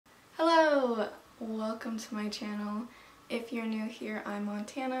Hello! Welcome to my channel. If you're new here, I'm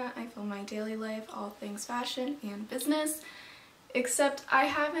Montana. I film my daily life, all things fashion and business, except I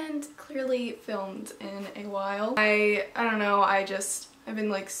haven't clearly filmed in a while. I don't know, I've been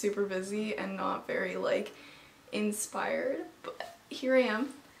like super busy and not very like inspired, but here I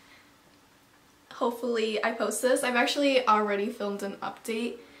am. Hopefully I post this. I've actually already filmed an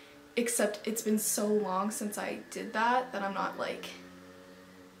update, except it's been so long since I did that I'm not like,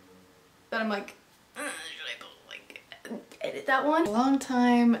 should I edit that one? Long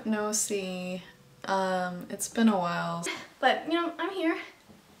time no see. It's been a while. But you know, I'm here.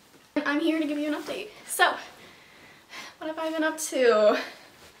 I'm here to give you an update. So, what have I been up to?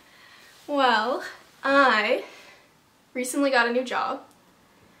 Well, I recently got a new job.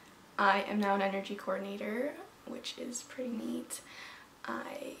 I am now an energy coordinator, which is pretty neat.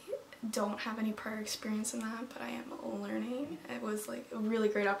 I don't have any prior experience in that, but I am learning. It was like a really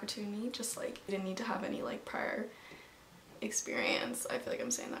great opportunity, just like I didn't need to have any like prior experience. I feel like I'm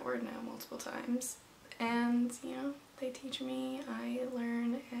saying that word now multiple times. And you know, they teach me, I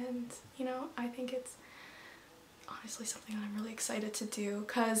learn, and you know, I think it's honestly something that I'm really excited to do,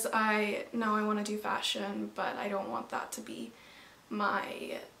 because I know I want to do fashion, but I don't want that to be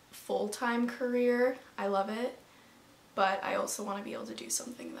my full-time career. I love it, but I also want to be able to do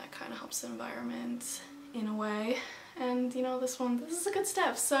something that kind of helps the environment in a way. And you know, this is a good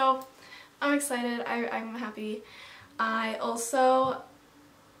step, so I'm excited. I'm happy. I also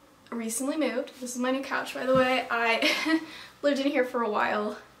recently moved. This is my new couch, by the way. I lived in here for a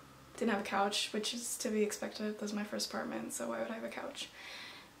while, didn't have a couch, which is to be expected. This is my first apartment, so why would I have a couch?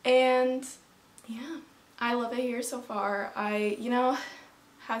 And yeah, I love it here so far. You know,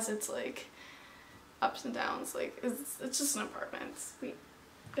 has its like ups and downs. Like it's just an apartment. We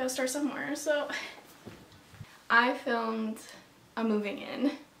gotta start somewhere. So I filmed a moving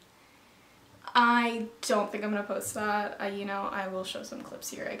in. I don't think I'm gonna post that. You know, I will show some clips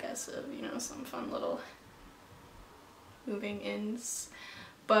here, I guess, of, you know, some fun little moving ins.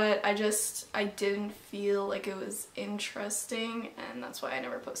 But I didn't feel like it was interesting, and that's why I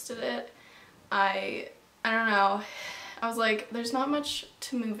never posted it. I don't know. I was like, there's not much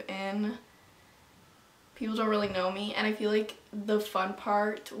to move in. People don't really know me, and I feel like the fun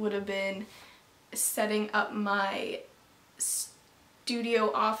part would have been setting up my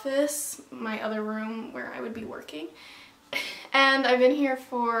studio office, my other room where I would be working. And I've been here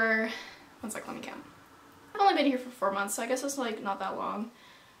for, one sec, let me count. I've only been here for 4 months, so I guess it's like not that long.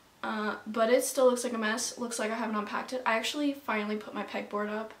 But it still looks like a mess. Looks like I haven't unpacked it. I actually finally put my pegboard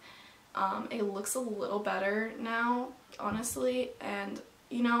up. It looks a little better now, honestly, and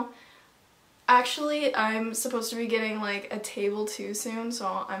you know, actually I'm supposed to be getting like a table too soon,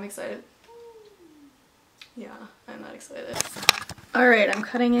 so I'm excited. Yeah, I'm that excited. Alright, I'm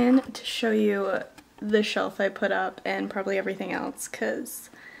cutting in to show you the shelf I put up and probably everything else, because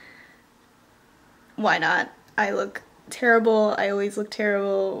why not? I look terrible, I always look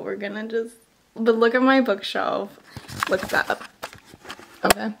terrible, we're gonna just, but look at my bookshelf. Look at that.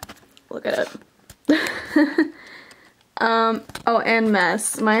 Okay, look at it. Oh, and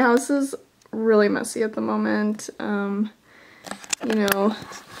mess. My house is really messy at the moment. You know,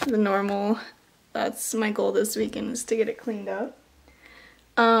 the normal. That's my goal this weekend, is to get it cleaned up.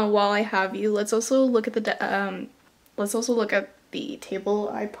 While I have you, let's also look at the table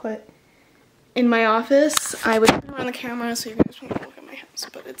I put in my office. I would turn around the camera so you guys won't look at my house,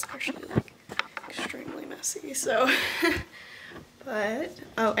 but it's actually like extremely messy, so but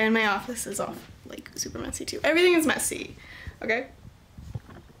oh, and my office is all like super messy too. Everything is messy, okay?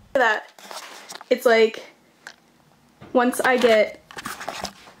 That it's like, once I get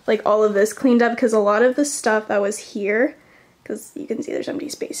like all of this cleaned up, because a lot of the stuff that was here, because you can see there's empty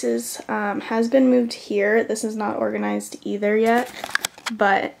spaces, has been moved here. This is not organized either yet,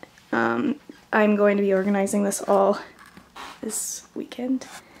 but I'm going to be organizing this all this weekend,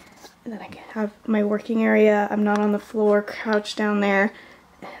 and then I can have my working area. I'm not on the floor, crouched down there,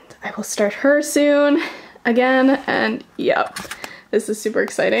 and I will start her soon again, and yep, this is super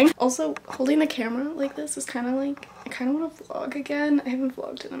exciting. Also, holding the camera like this is kind of like, I kind of want to vlog again. I haven't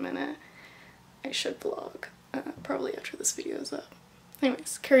vlogged in a minute. I should vlog probably after this video is up.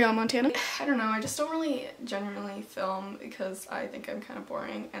 Anyways, carry on, Montana. I don't know, I just don't really genuinely film because I think I'm kind of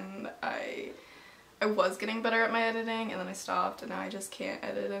boring, and I was getting better at my editing, and then I stopped, and now I just can't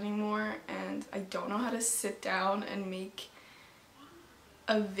edit anymore, and I don't know how to sit down and make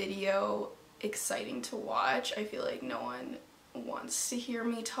a video exciting to watch. I feel like no one wants to hear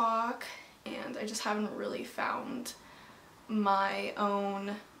me talk, and I just haven't really found my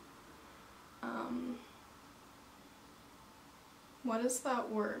own what is that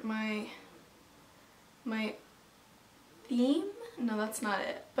word? My theme? No, that's not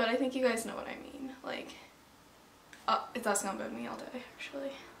it. But I think you guys know what I mean. Like, it's asking about me all day,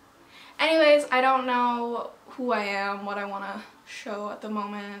 actually. Anyways, I don't know who I am, what I want to show at the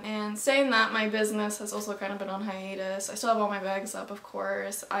moment. And saying that, my business has also kind of been on hiatus. I still have all my bags up, of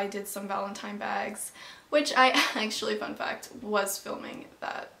course. I did some Valentine bags, which I actually, fun fact, was filming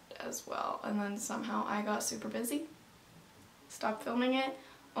that as well. And then somehow I got super busy. Stopped filming it.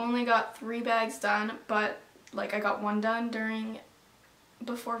 Only got 3 bags done, but like I got 1 done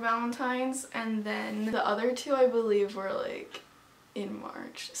before Valentine's, and then the other 2 I believe were like in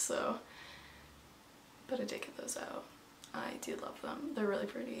March, so, but I did get those out. I do love them. They're really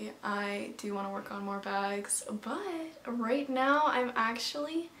pretty. I do want to work on more bags, but right now I'm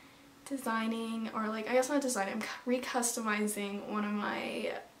actually designing, or like, I guess not designing, I'm recustomizing one of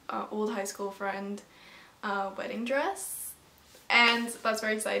my old high school friend wedding dress, and that's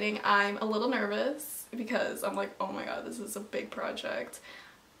very exciting. I'm a little nervous because I'm like, oh my god, this is a big project.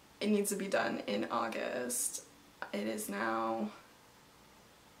 It needs to be done in August. It is now,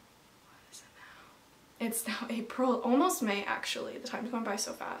 it's now April, almost May actually. The time's going by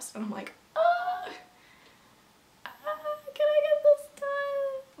so fast, and I'm like, can I get this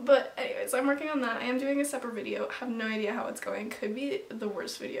done? But anyways, I'm working on that. I am doing a separate video. I have no idea how it's going. Could be the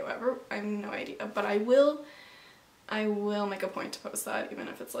worst video ever. I have no idea, but I will make a point to post that, even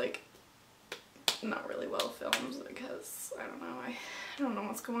if it's like not really well filmed, because I don't know. I don't know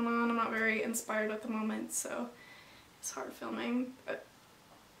what's going on. I'm not very inspired at the moment, so it's hard filming, but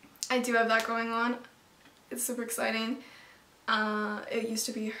I do have that going on. It's super exciting. It used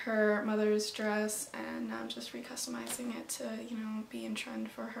to be her mother's dress, and now I'm just recustomizing it to, you know, be in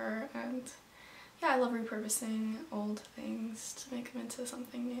trend for her. And yeah, I love repurposing old things to make them into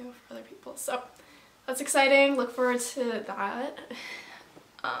something new for other people. So that's exciting. Look forward to that.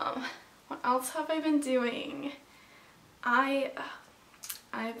 What else have I been doing? I've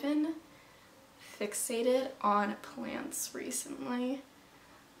been fixated on plants recently.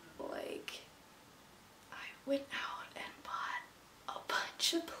 Like, I went out and bought a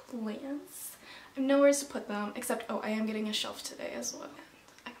bunch of plants. I have nowhere to put them, except, oh, I am getting a shelf today as well. And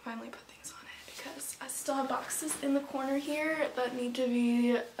I can finally put things on it because I still have boxes in the corner here that need to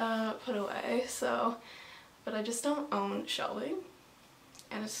be put away. So, but I just don't own shelving,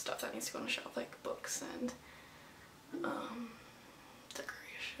 and it's stuff that needs to go on a shelf, like books and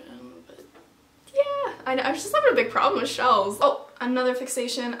decoration. But yeah, I know, I'm just having a big problem with shelves. Oh, another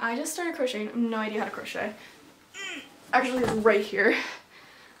fixation. I just started crocheting. I have no idea how to crochet. Actually, it's right here.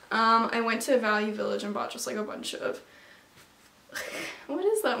 I went to Value Village and bought just like a bunch of, what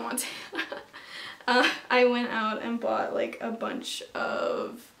is that, Montana? I went out and bought like a bunch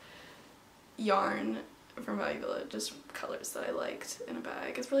of yarn from Value Village, just colors that I liked, in a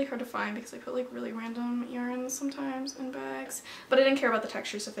bag. It's really hard to find because I put like really random yarns sometimes in bags, but I didn't care about the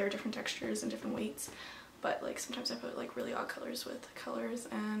textures if they were different textures and different weights. But like sometimes I put like really odd colors with colors,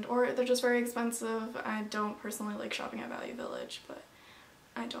 and or they're just very expensive. I don't personally like shopping at Value Village, but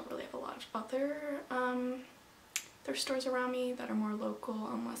I don't really have a lot of other there's stores around me that are more local,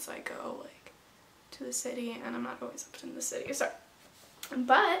 unless I go like to the city, and I'm not always up in the city. Sorry.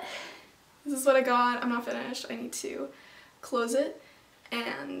 But this is what I got. I'm not finished. I need to close it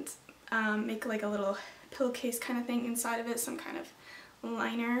and make like a little pillowcase kind of thing inside of it, some kind of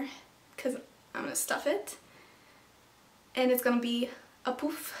liner, because I'm gonna stuff it, and it's gonna be a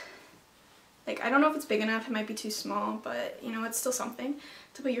poof. Like, I don't know if it's big enough, it might be too small, but you know, it's still something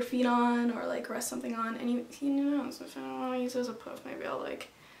to put your feet on or like rest something on. And you know, so if I don't want to use it as a poof, maybe I'll like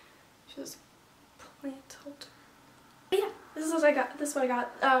just plant holder. But yeah, this is what I got. This is what I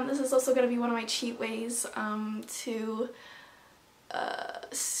got. This is also gonna be one of my cheat ways to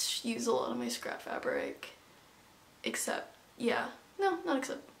use a lot of my scrap fabric. Except, yeah, no, not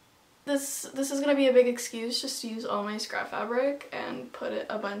except. This is gonna be a big excuse just to use all my scrap fabric and put it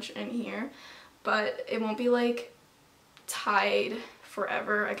a bunch in here, but it won't be like tied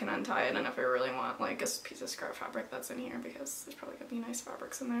forever. I can untie it, and if I really want like a piece of scrap fabric that's in here, because there's probably gonna be nice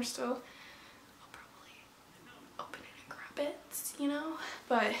fabrics in there still, I'll probably open it and grab it, you know?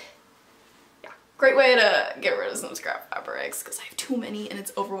 But yeah, great way to get rid of some scrap fabrics, because I have too many and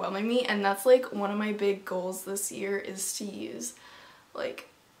it's overwhelming me. And that's like one of my big goals this year, is to use like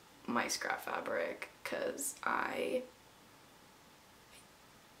my scrap fabric, because I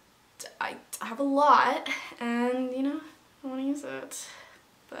have a lot, and you know, I want to use it,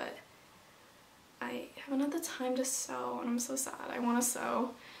 but I haven't had the time to sew, and I'm so sad. I want to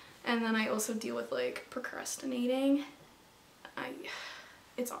sew, and then I also deal with like procrastinating.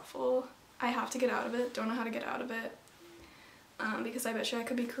 It's awful. I have to get out of it. Don't know how to get out of it. because I bet you I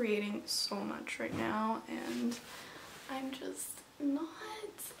could be creating so much right now, and I'm just not.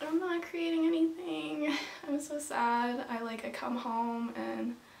 I'm not creating anything. I'm so sad. I come home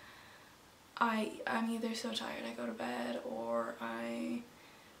and I'm either so tired I go to bed, or I'm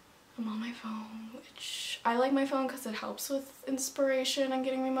on my phone, which I like my phone because it helps with inspiration and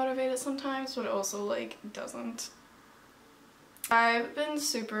getting me motivated sometimes, but it also like doesn't. I've been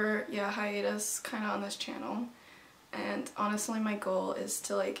super hiatus kind of on this channel, and honestly my goal is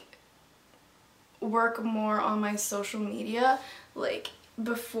to like work more on my social media like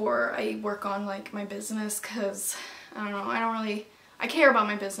before I work on like my business, because I don't know, I care about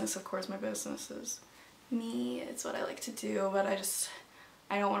my business, of course. My business is me, it's what I like to do, but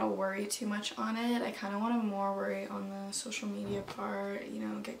I don't want to worry too much on it. I kind of want to more worry on the social media part, you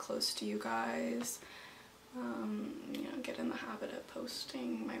know, get close to you guys, you know, get in the habit of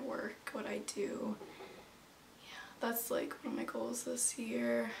posting my work, what I do. Yeah, that's like one of my goals this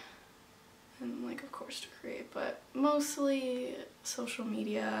year. And like of course to create, but mostly social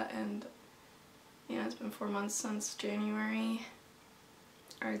media. And yeah, it's been 4 months since January.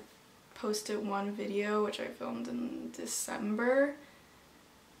 I posted one video which I filmed in December.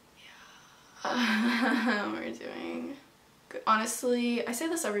 Yeah. We're doing good. Honestly, I say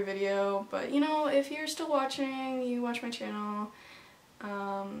this every video, but you know, if you're still watching, you watch my channel,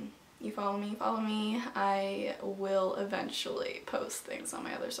 you follow me, I will eventually post things on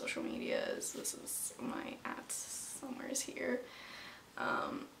my other social medias. This is my somewhere's here.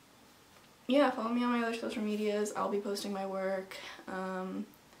 Yeah, follow me on my other social medias. I'll be posting my work.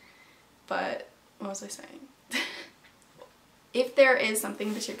 But what was I saying? If there is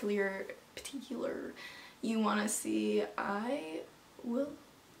something particular you want to see, I will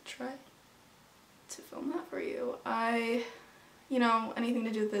try to film that for you. You know, anything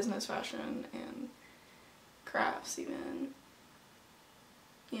to do with business, fashion, and crafts even.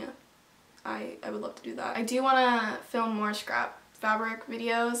 Yeah, I would love to do that. I do want to film more scrap fabric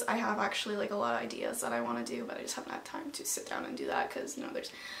videos. I have actually like a lot of ideas that I want to do, but I just haven't had time to sit down and do that because, you know,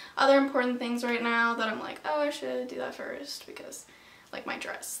 there's other important things right now that I'm like, oh, I should do that first, because like my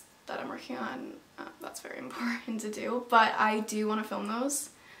dress that I'm working on, that's very important to do. But I do want to film those.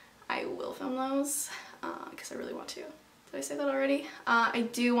 I will film those because I really want to. Did I say that already? I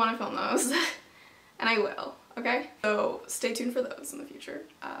do want to film those and I will, okay? So stay tuned for those in the future,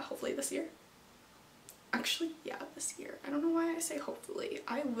 hopefully this year. Actually, yeah, this year. I don't know why I say hopefully.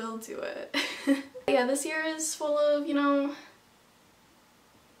 I will do it. Yeah, this year is full of, you know,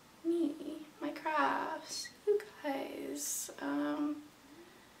 me, my crafts, you guys,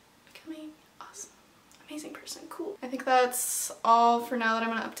 becoming awesome, amazing person, cool. I think that's all for now that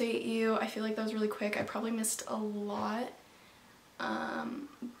I'm gonna update you. I feel like that was really quick. I probably missed a lot,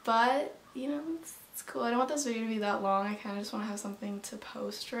 but you know, it's cool. I don't want this video to be that long. I kind of just want to have something to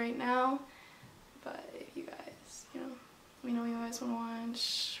post right now. But if you guys, you know, let me know what you guys want to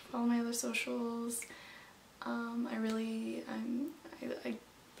watch. Follow my other socials. I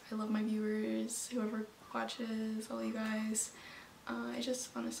love my viewers, whoever watches, all you guys.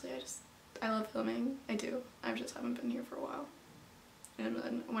 I love filming. I do. I just haven't been here for a while. And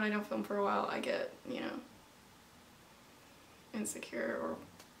then when I don't film for a while, I get, you know, insecure or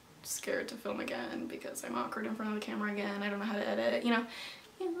scared to film again because I'm awkward in front of the camera again. I don't know how to edit, you know.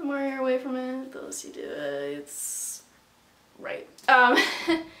 The more you're away from it, the less you do it. It's right. But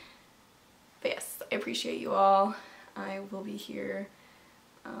yes, I appreciate you all. I will be here.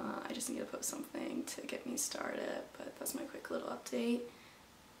 I just need to post something to get me started, but that's my quick little update.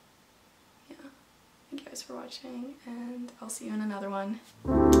 Yeah, thank you guys for watching, and I'll see you in another one.